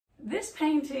This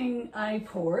painting I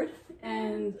poured,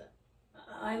 and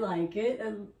I like it,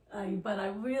 but I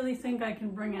really think I can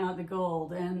bring out the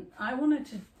gold. And I wanted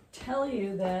to tell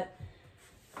you that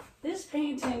this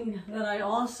painting that I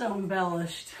also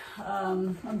embellished,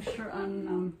 I'm sure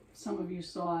some of you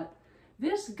saw it.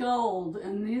 This gold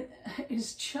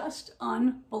is just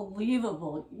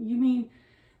unbelievable. You mean,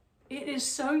 it is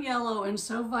so yellow and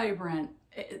so vibrant.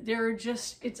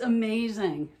 It's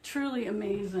amazing, truly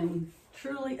amazing,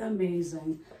 truly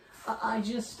amazing.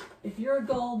 If you're a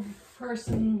gold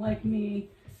person like me,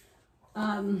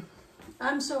 I'm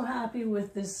so happy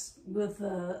with this,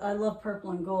 I love purple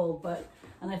and gold,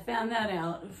 and I found that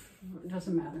out. It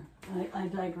doesn't matter. I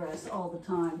digress all the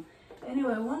time.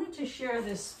 Anyway, I wanted to share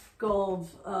this gold.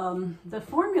 The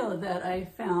formula that I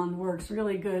found works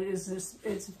really good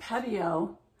it's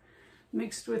Patio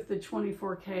mixed with the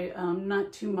 24K,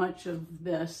 not too much of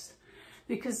this,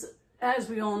 because as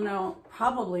we all know,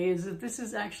 probably, is that this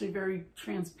is actually very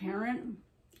transparent,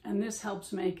 and this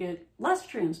helps make it less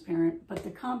transparent, but the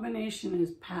combination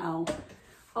is pow,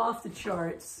 off the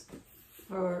charts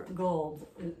for gold,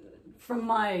 from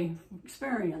my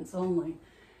experience only.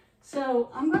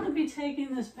 So I'm going to be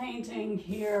taking this painting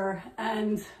here,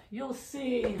 and you'll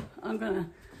see, I'm going to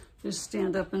just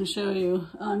stand up and show you.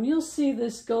 You'll see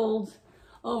this gold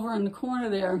over in the corner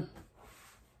there.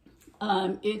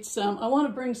 I want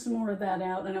to bring some more of that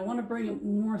out, and I want to bring it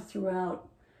more throughout,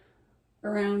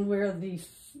 around where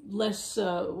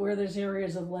where there's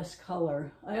areas of less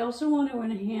color. I also want to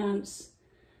enhance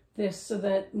this so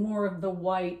that more of the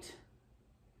white,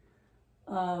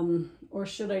 or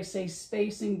should I say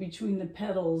spacing between the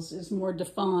petals, is more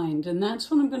defined. And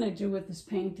that's what I'm going to do with this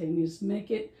painting, is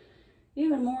make it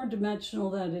even more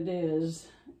dimensional than it is.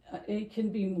 It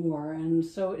can be more. And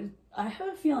so I have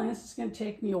a feeling this is going to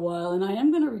take me a while, and I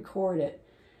am going to record it,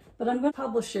 but I'm going to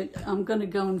publish it. I'm going to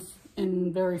go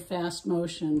in very fast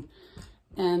motion,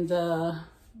 and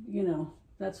you know,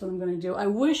 that's what I'm going to do. I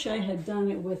wish I had done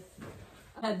it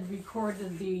had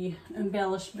recorded the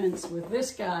embellishments with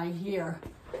this guy here.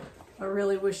 I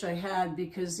really wish I had,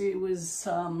 because it was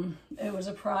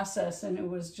a process, and it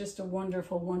was just a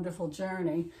wonderful, wonderful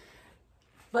journey.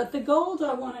 But the gold,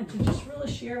 I wanted to just really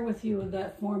share with you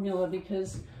that formula,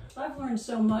 because I've learned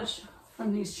so much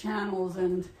from these channels,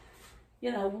 and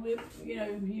you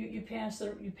pass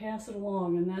it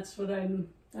along, and that's what I'm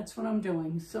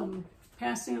doing. So I'm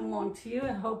passing it along to you.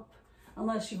 I hope,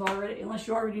 unless you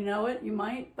already know it, you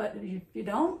might, but if you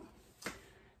don't,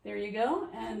 there you go.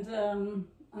 And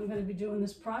I'm going to be doing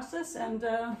this process, and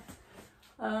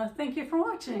thank you for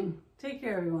watching. Take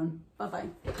care, everyone. Bye-bye.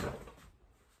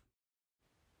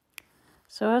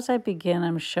 So as I begin,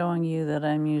 I'm showing you that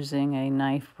I'm using a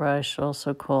knife brush,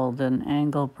 also called an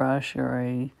angle brush or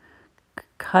a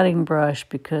cutting brush,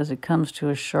 because it comes to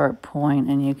a sharp point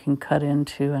and you can cut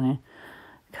into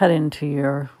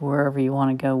your wherever you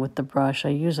want to go with the brush.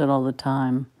 I use it all the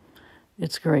time.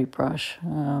 It's a great brush.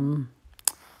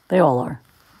 They all are,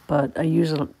 but I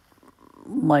use it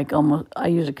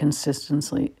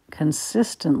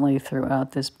consistently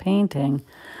throughout this painting.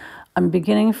 I'm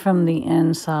beginning from the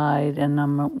inside and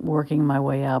I'm working my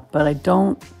way out, but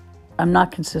I'm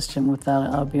not consistent with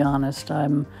that, I'll be honest.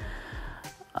 I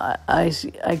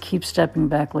keep stepping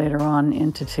back later on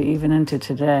even into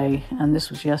today, and this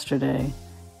was yesterday,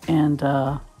 and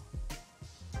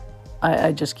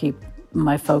I just keep,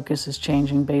 my focus is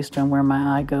changing based on where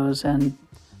my eye goes, and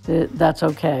that's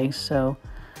okay. So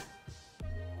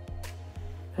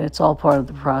it's all part of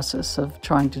the process of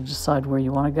trying to decide where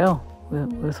you want to go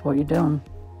with what you're doing.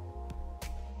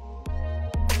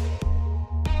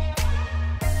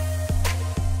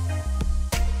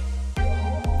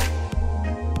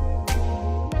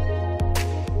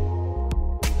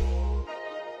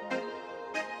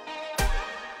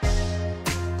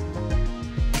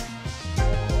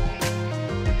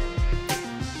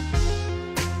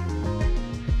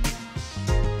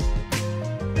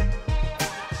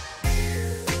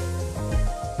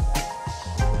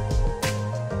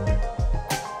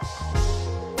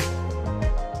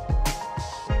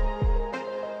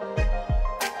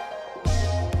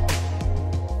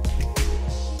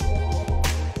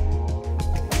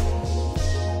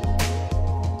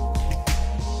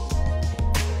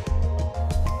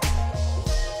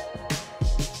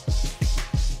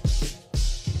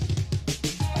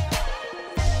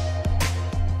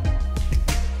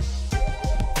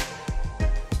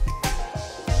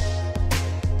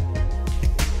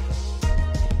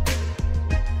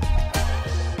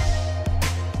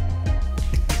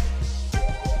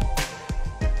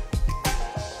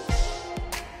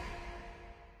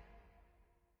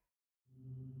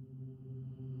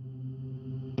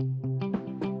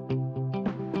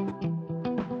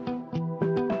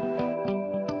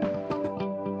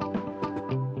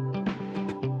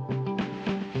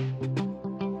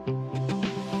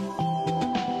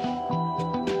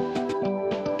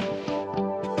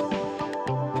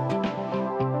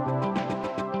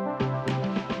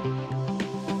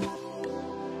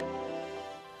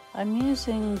 I'm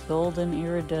using golden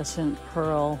iridescent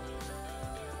pearl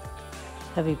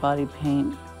heavy body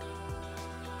paint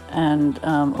and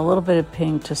a little bit of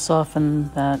pink to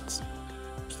soften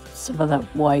some of that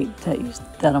white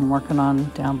that I'm working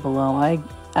on down below. I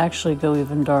actually go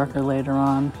even darker later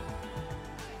on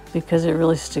because it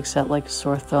really sticks out like a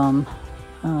sore thumb.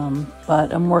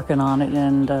 But I'm working on it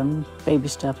and baby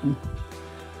stepping.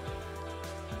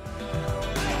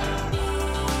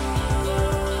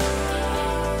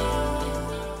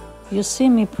 You'll see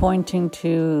me pointing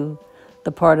to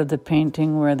the part of the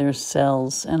painting where there's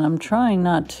cells, and I'm trying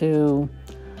not to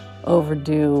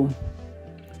overdo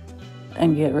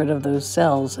and get rid of those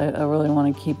cells. I really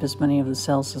want to keep as many of the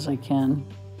cells as I can.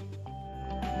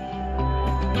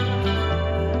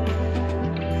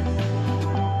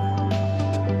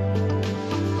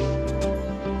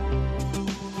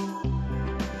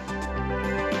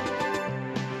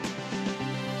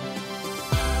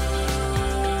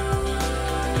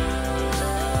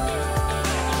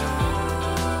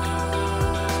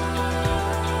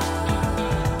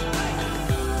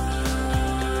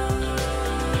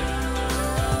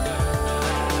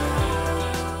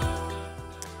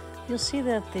 You'll see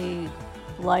that the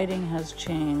lighting has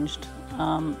changed.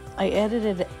 I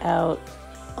edited out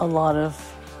a lot of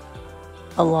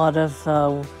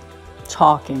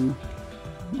talking.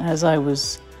 As I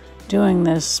was doing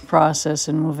this process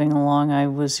and moving along, I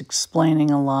was explaining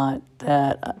a lot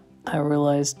that I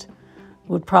realized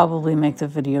would probably make the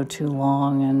video too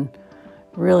long, and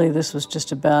really this was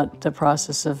just about the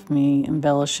process of me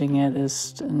embellishing it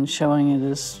and showing it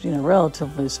as,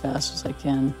 relatively as fast as I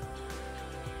can.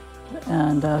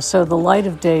 And so the light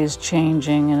of day is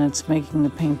changing and it's making the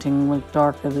painting look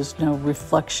darker. There's no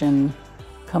reflection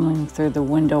coming through the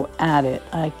window at it.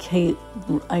 I keep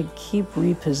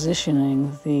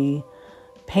repositioning the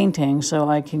painting so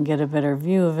I can get a better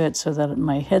view of it so that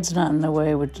my head's not in the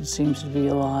way, which it seems to be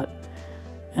a lot.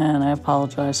 And I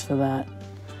apologize for that.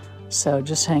 So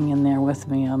just hang in there with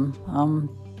me. I'm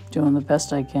doing the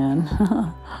best I can.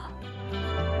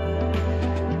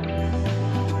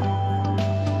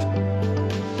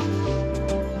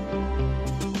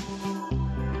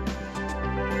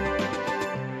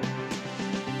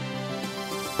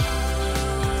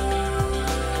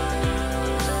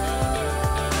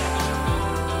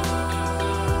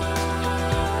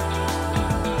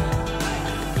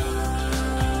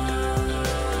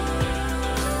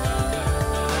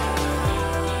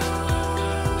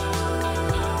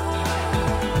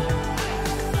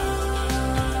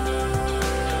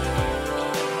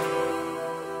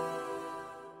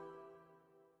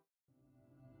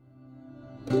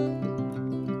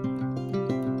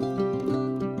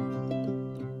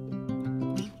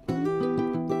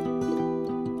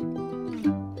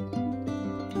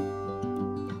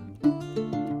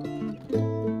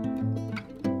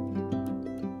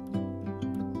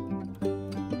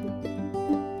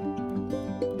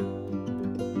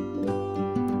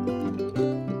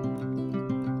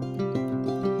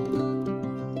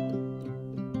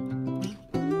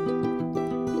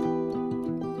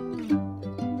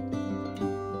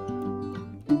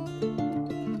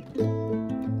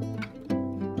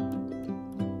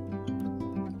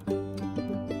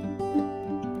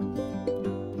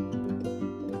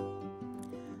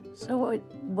 So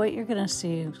what you're going to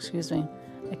see,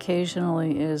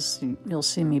 occasionally is you'll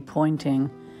see me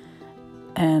pointing.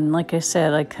 And like I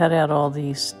said, I cut out all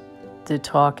the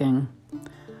talking.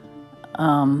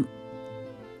 I'm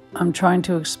trying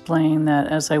to explain that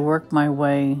as I work my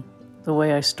way, the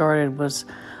way I started was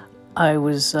I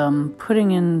was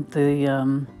putting in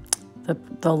the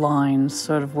lines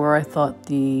sort of where I thought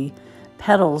the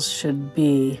petals should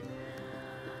be.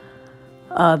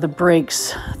 The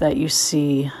breaks that you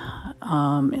see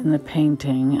in the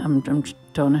painting,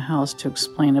 don't know how else to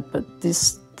explain it, but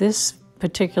this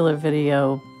particular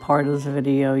part of the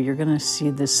video, you're going to see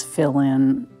this fill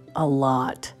in a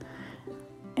lot,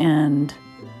 and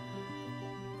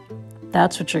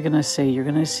that's what you're going to see. You're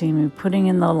going to see me putting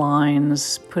in the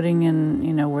lines, putting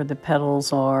in, where the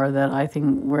petals are, that I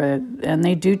think and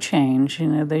they do change,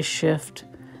 they shift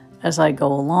as I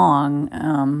go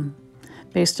along,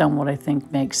 based on what I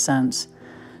think makes sense.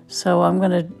 So I'm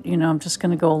going to, I'm just going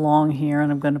to go along here and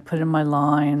I'm going to put in my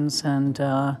lines, and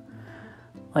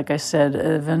like I said,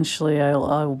 eventually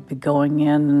I'll be going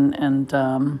in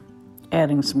and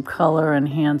adding some color,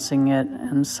 enhancing it,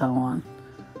 and so on.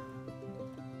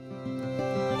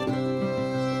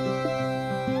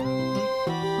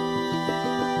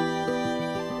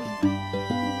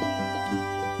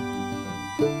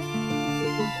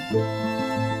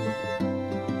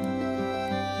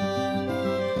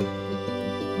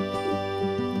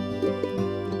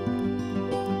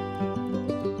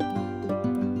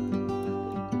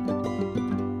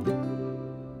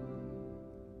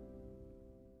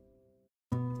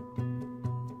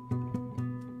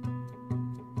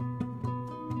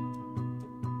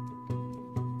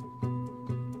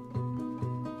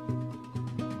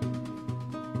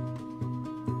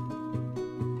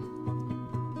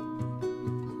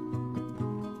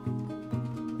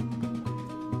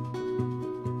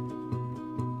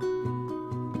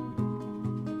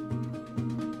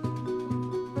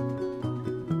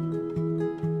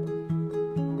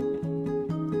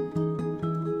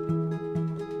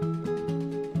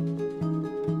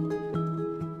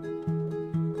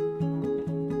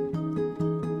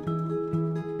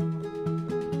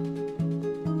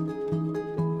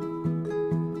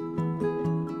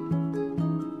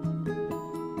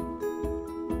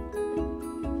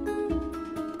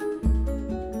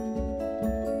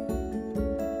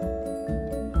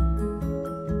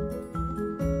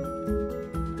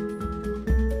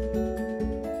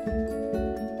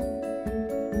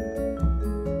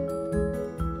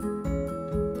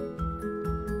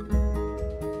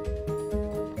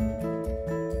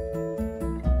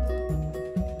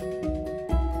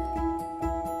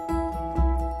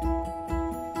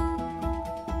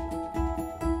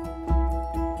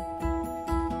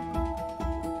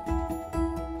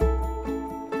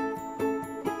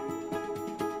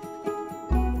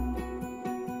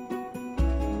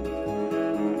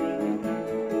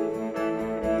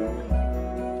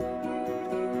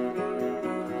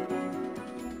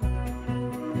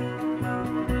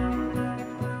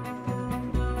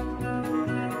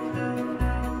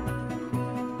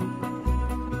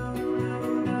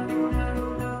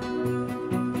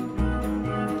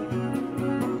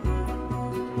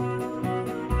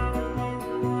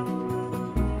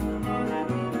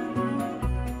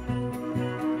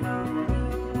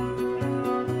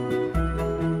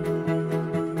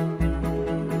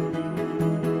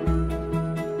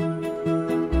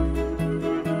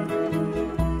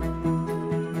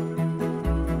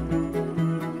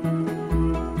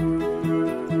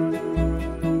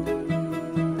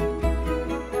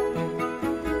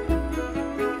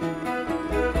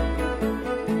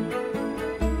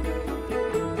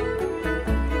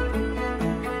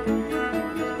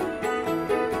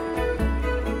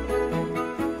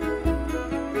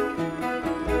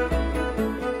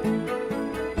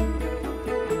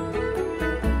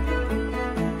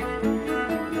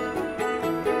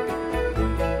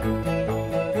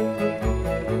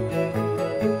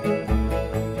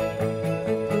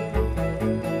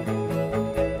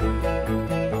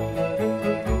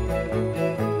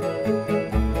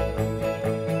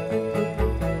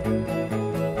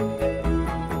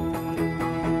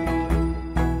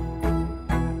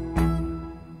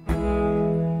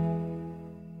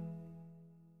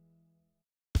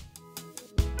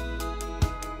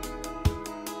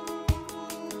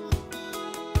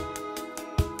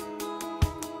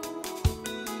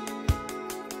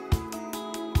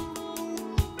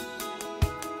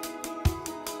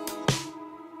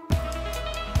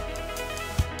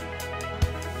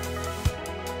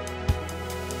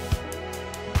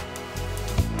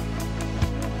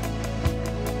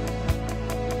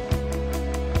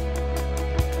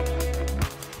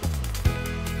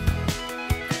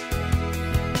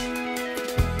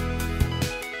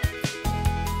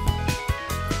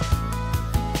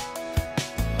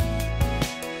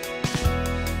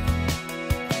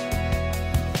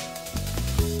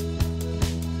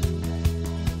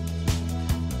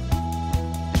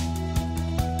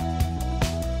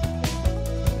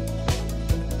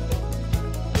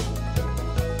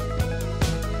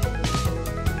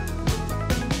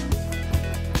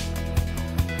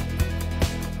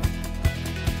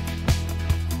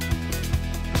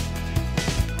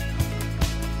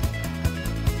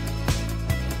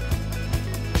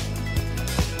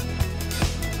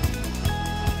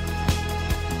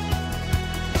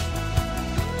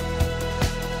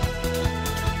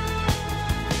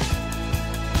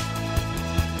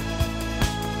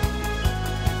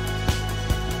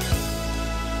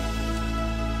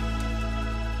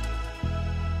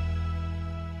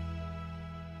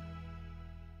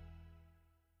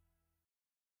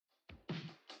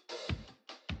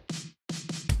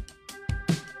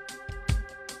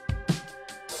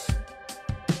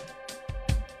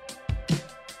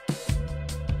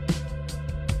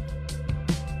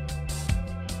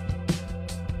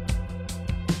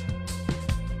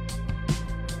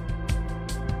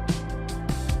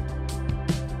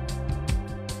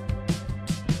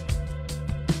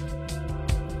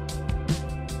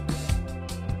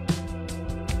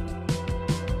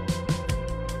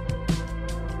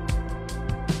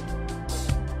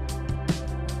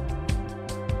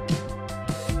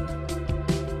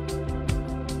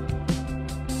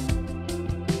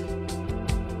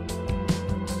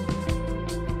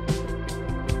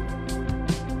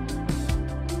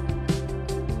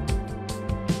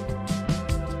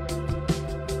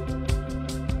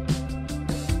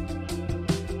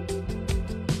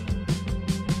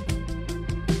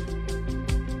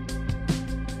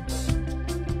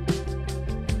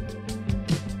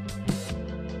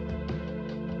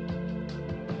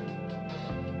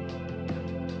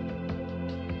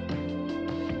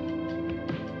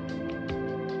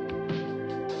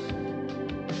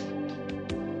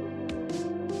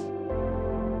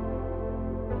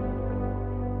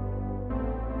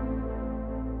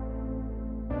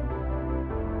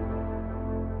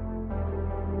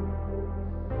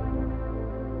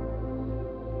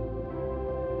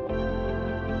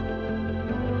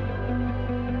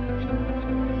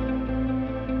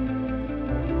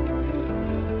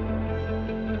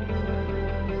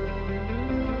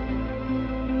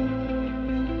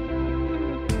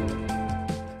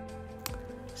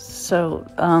 So,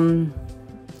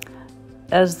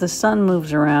 as the sun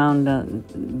moves around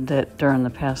that during the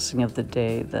passing of the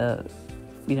day,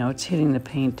 it's hitting the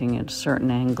painting at certain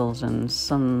angles, and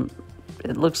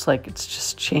it looks like it's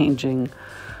just changing.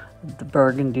 The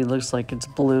burgundy looks like it's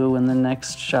blue in the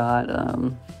next shot.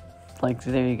 Like,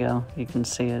 there you go, you can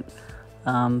see it.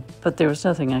 But there was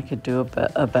nothing I could do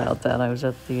about that. I was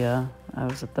at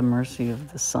the mercy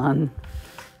of the sun.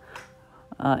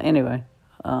 Anyway,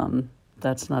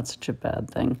 that's not such a bad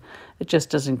thing. It just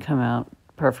doesn't come out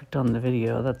perfect on the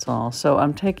video, that's all. So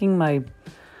I'm taking my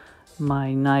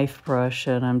knife brush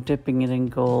and I'm dipping it in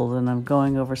gold, and I'm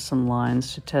going over some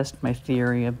lines to test my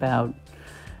theory about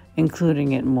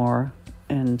including it more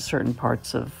in certain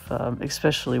parts of,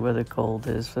 especially where the gold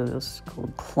is, where those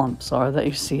gold clumps are that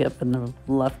you see up in the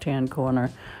left-hand corner.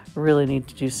 I really need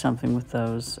to do something with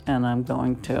those, and I'm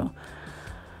going to.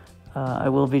 I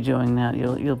will be doing that.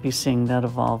 You'll be seeing that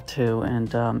evolve too,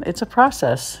 and it's a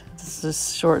process. It's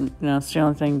just short. It's the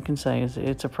only thing you can say is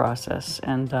it's a process,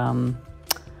 and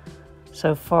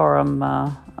so far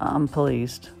I'm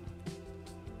pleased.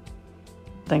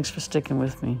 Thanks for sticking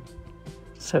with me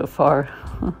so far.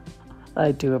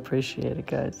 I do appreciate it,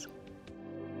 guys.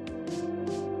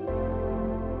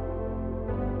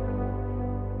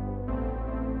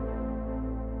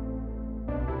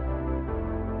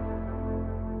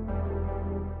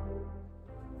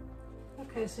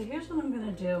 Okay, so here's what I'm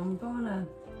gonna do. I'm gonna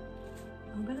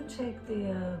take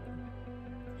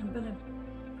I'm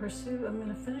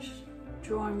gonna finish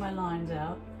drawing my lines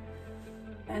out,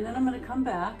 and then I'm gonna come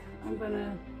back. I'm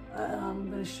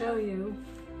gonna show you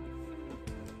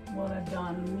what I've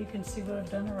done. And you can see what I've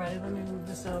done already. Let me move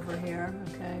this over here.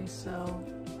 Okay, so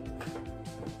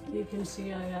you can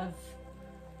see I'm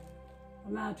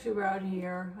not too right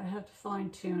here. I have to fine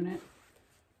tune it.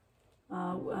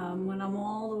 When I'm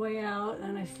all the way out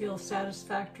and I feel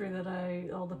satisfactory that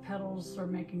all the petals are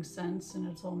making sense, and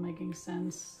it's all making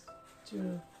sense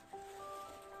to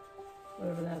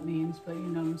whatever that means, but you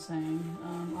know what I'm saying.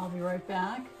 I'll be right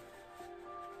back,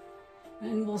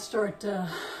 and we'll start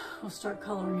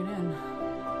coloring it in.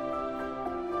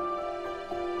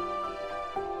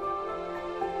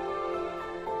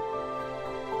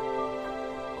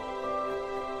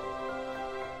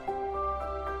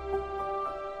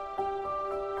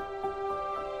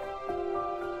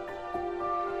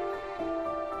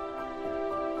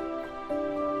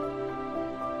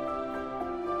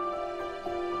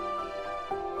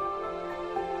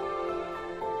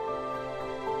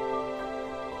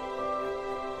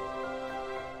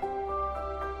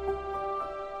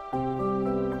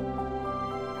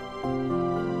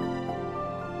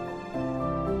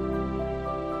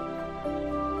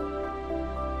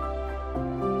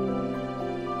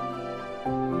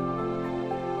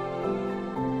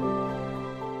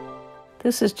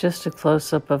 This is just a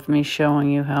close-up of me showing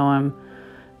you how I'm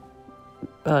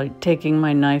taking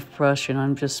my knife brush and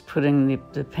I'm just putting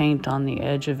the paint on the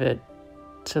edge of it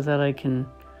so that I can,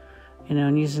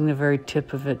 and using the very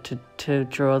tip of it to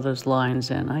draw those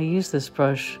lines in. I use this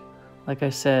brush, like I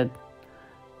said,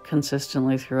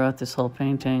 consistently throughout this whole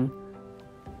painting.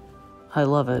 I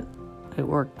love it.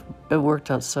 It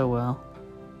worked out so well.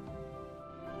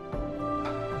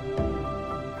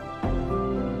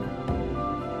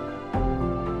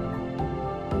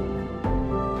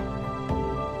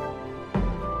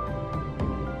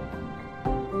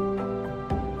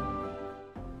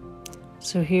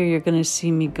 So here you're going to see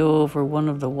me go over one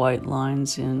of the white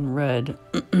lines in red,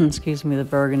 excuse me, the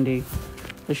burgundy,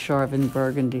 the Charvin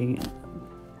burgundy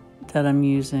that I'm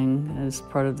using as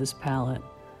part of this palette.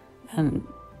 And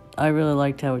I really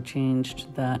liked how it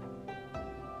changed that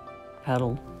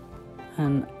petal.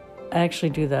 And I actually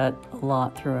do that a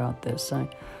lot throughout this. I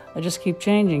just keep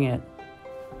changing it.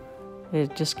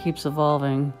 It just keeps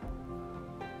evolving.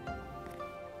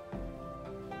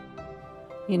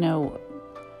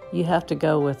 You have to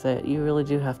go with it. You really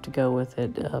do have to go with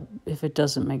it. If it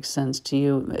doesn't make sense to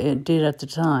you, it did at the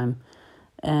time.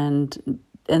 And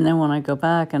then when I go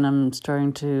back and I'm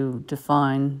starting to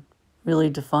really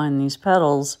define these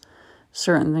petals,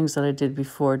 certain things that I did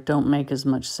before don't make as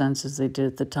much sense as they did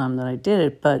at the time that I did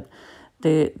it. But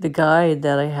the guide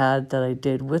that I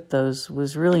did with those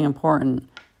was really important.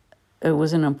 It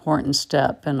was an important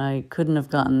step, and I couldn't have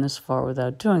gotten this far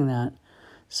without doing that.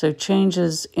 So change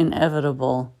is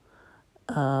inevitable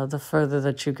the further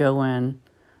that you go in,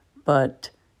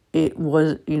 but it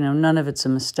was, none of it's a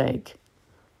mistake.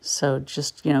 So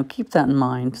just, keep that in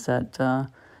mind, that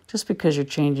just because you're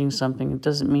changing something, it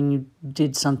doesn't mean you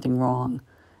did something wrong.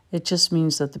 It just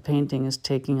means that the painting is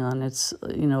taking on its, a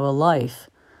life,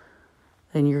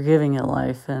 and you're giving it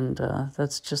life, and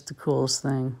that's just the coolest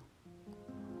thing.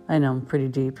 I know I'm pretty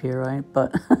deep here, right?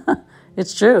 But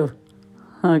it's true.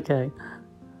 Okay.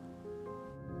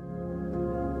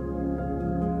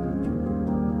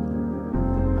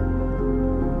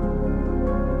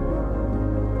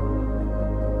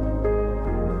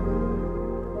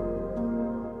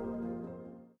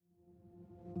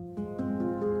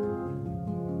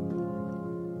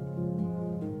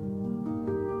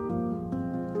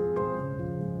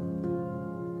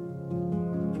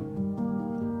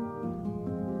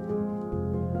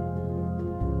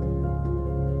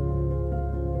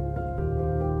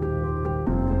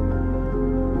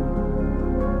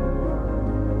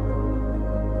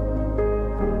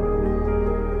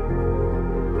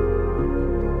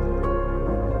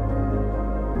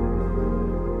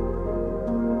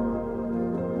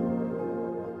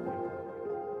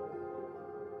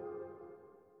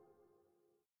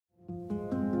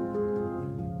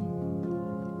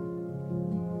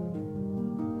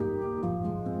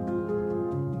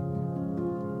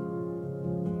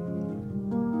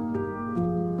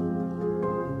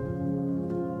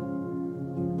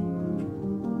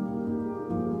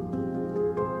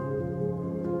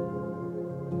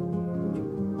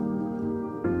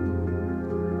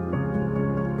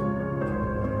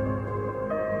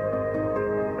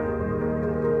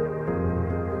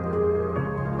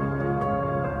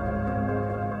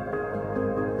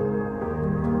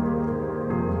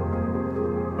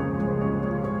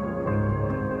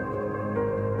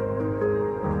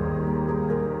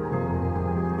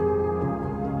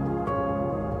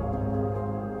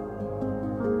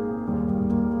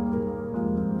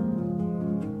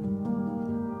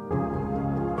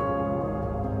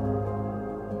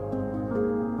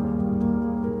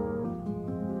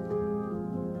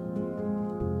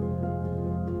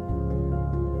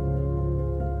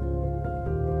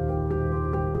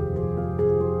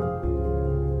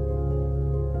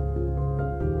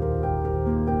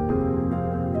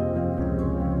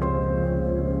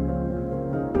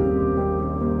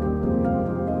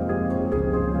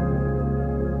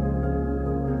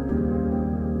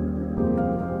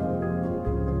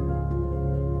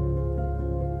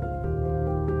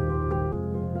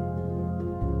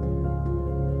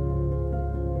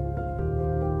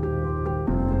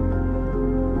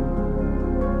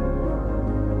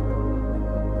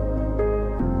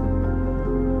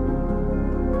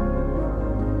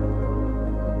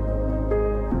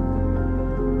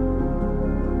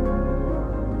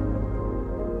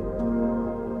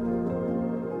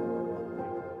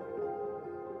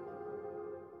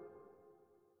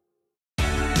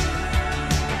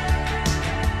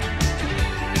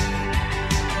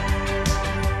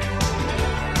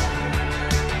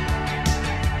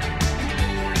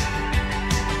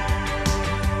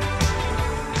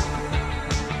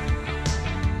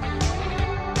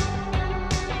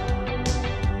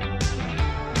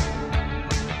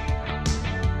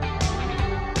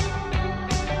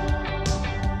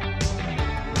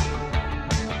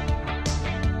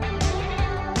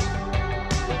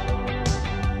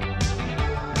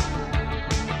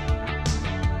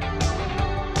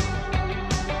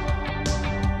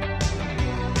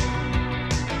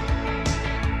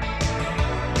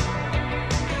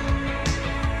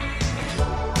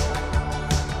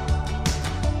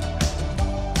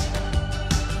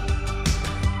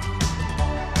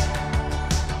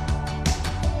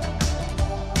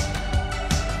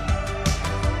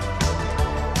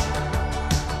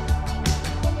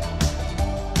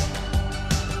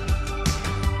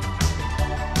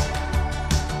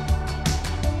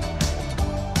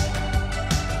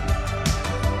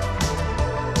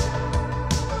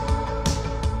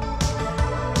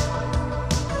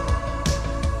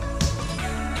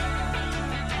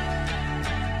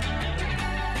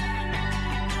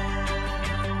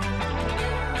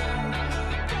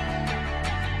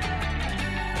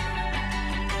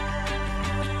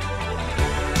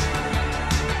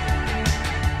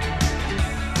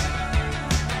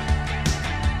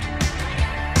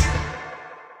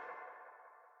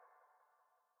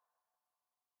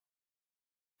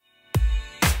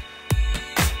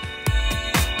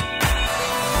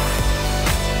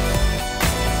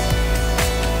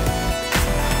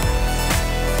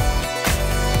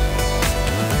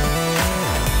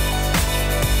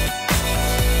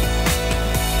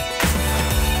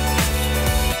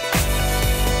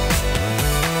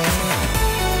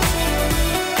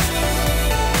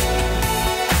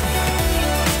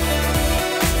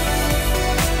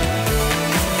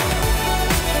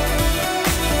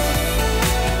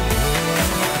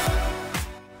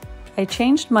 I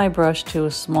changed my brush to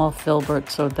a small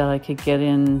filbert so that I could get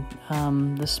in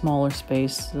the smaller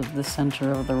space of the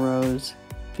center of the rose.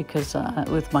 because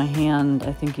with my hand,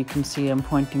 I think you can see I'm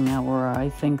pointing out where I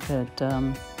think that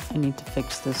I need to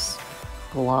fix this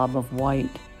blob of white,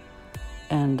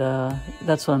 and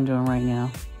that's what I'm doing right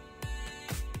now.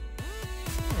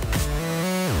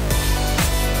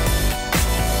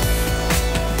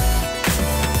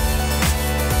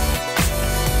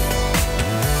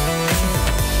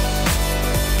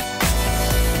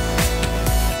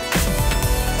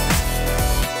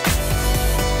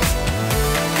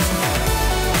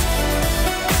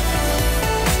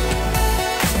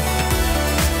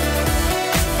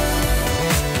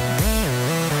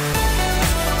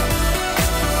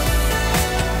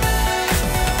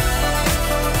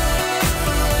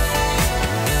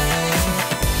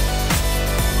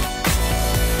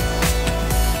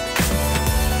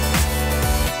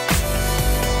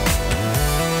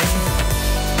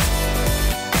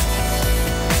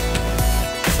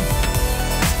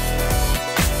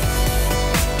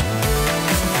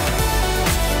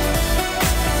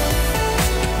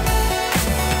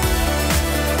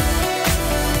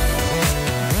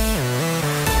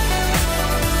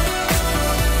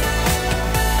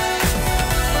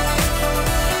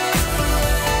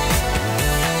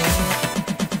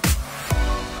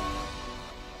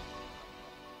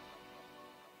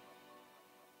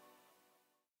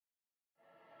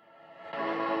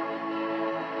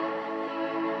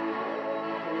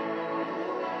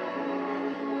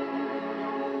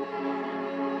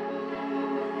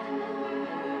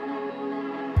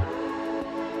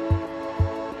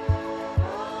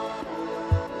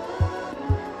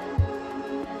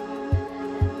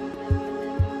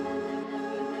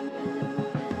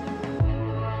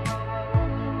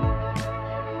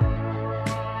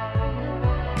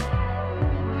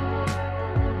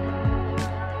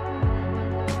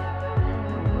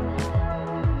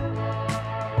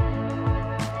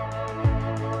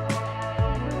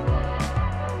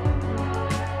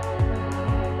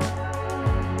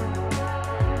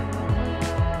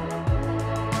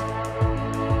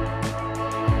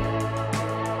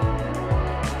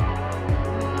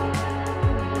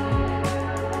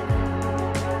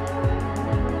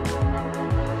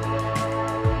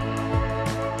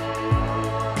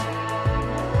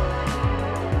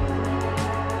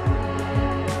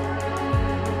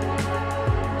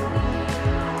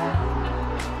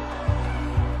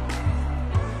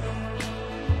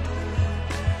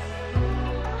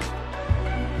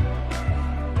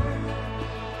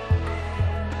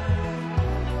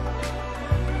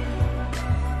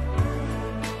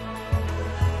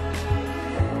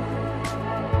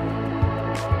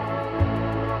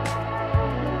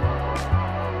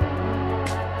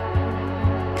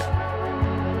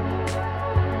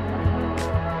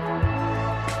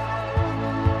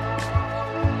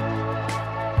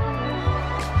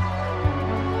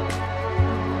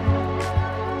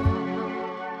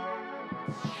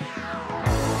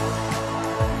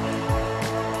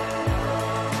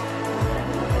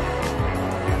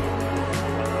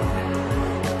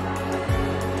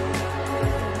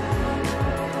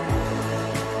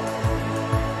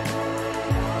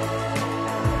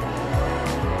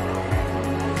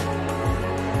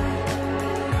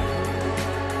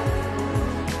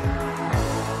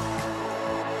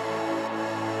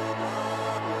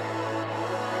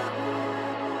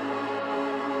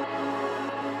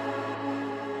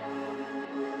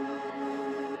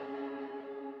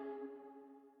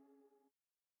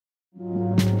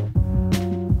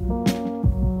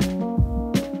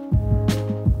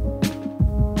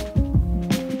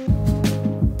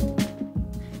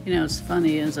 You know, it's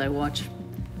funny as I watch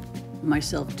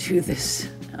myself do this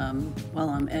while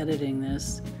I'm editing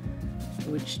this,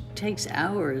 which takes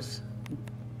hours.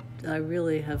 I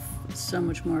really have so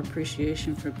much more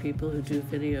appreciation for people who do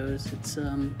videos. It's,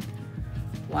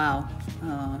 wow,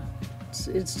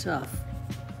 it's tough,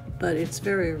 but it's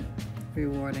very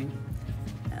rewarding.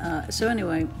 So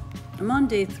anyway, I'm on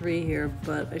day 3 here,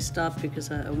 but I stopped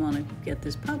because I want to get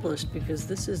this published because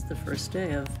this is the first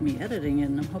day of me editing it,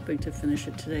 and I'm hoping to finish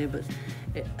it today. But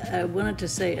I wanted to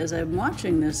say, as I'm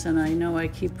watching this, and I know I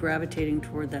keep gravitating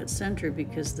toward that center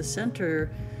because the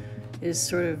center is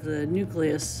sort of the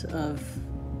nucleus of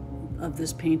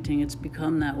this painting. It's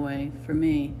become that way for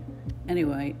me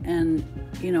anyway. And,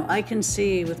 you know, I can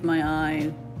see with my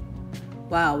eye,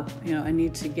 wow, you know, I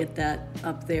need to get that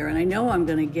up there. And I know I'm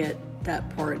going to get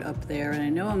that part up there. And I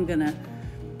know I'm going to,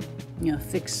 you know,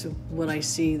 fix what I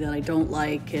see that I don't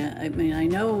like. I mean, I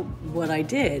know what I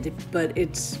did, but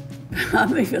it's,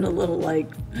 I'm even a little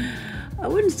like, I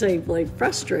wouldn't say like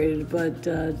frustrated, but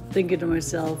thinking to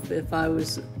myself, if I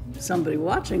was somebody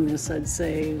watching this, I'd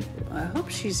say, I hope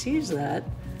she sees that.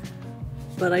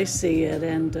 But I see it,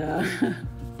 and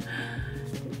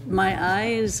my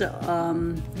eyes,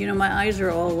 you know, my eyes are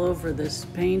all over this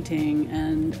painting,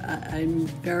 and I'm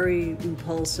very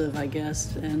impulsive, I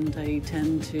guess, and I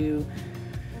tend to,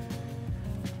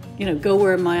 you know, go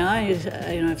where my eyes,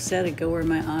 you know, I've said it, go where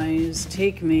my eyes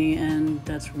take me, and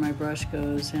that's where my brush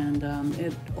goes, and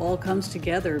it all comes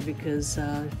together because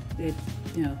it,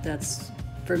 you know, that's,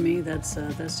 for me, that's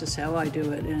just how I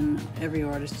do it, and every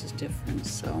artist is different,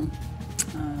 so,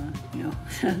 you know.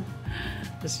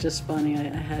 It's just funny.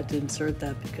 I had to insert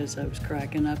that because I was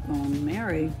cracking up going,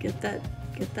 Mary, get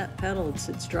that pedal.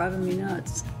 It's driving me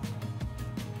nuts.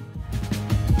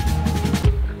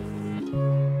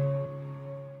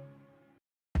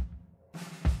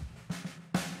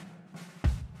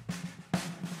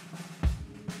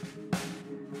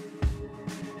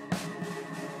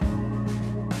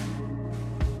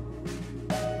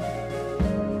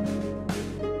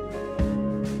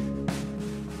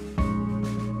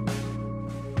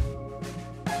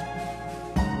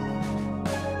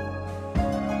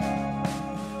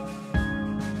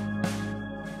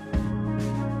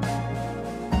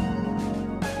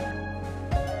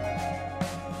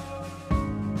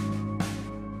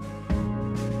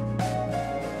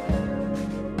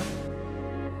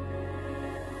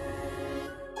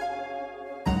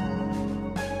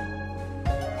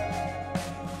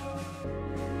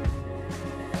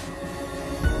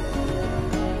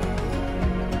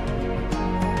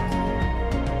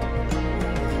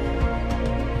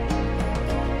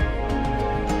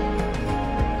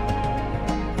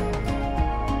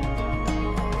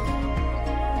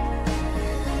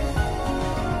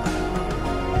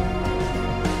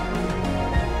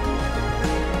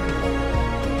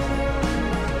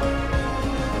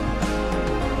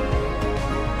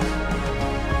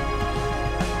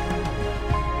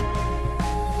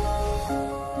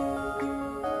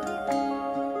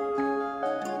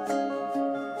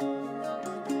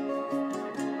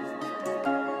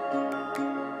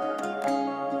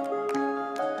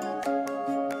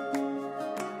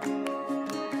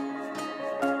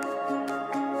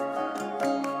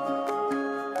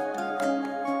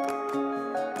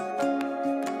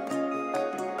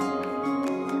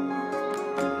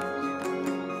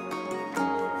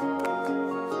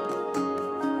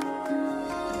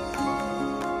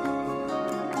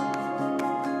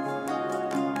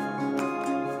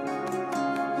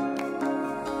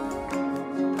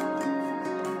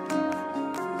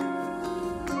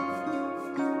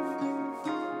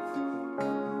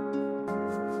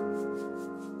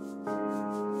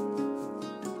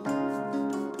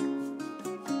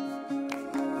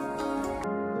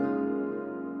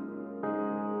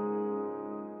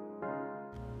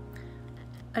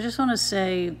 I just want to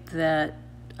say that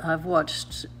I've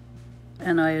watched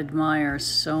and I admire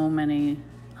so many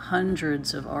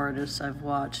hundreds of artists I've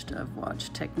watched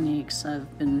techniques.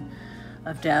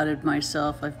 I've doubted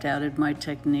myself. I've doubted my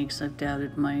techniques. I've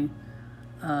doubted my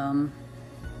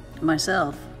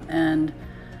myself. And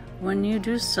when you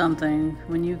do something,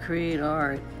 when you create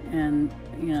art, and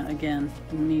you know, again,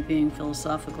 me being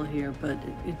philosophical here, but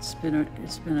it's been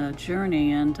a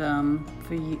journey, and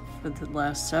for the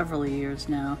last several years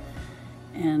now,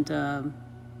 and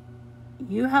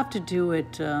you have to do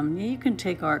it. You can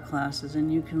take art classes,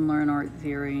 and you can learn art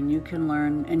theory, and you can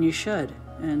learn, and you should,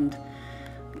 and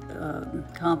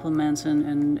compliments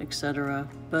and etc.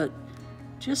 But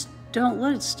just don't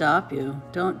let it stop you.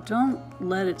 Don't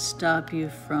let it stop you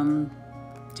from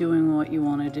doing what you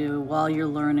want to do while you're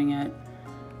learning it,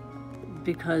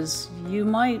 because you're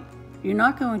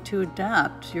not going to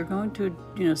adapt. You're going to,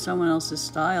 you know, someone else's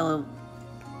style.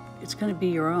 It's going to be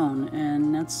your own,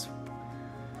 and that's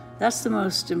the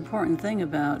most important thing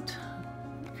about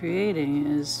creating,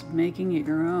 is making it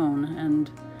your own.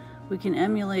 And we can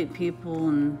emulate people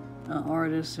and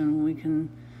artists, and we can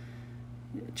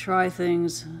try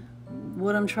things.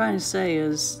 What I'm trying to say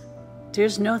is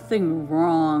there's nothing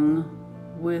wrong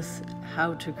with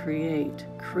how to create.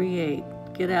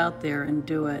 Get out there and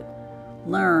do it.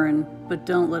 Learn, but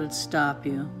don't let it stop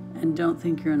you, and don't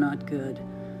think you're not good.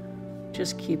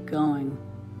 Just keep going.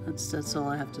 That's all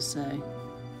I have to say.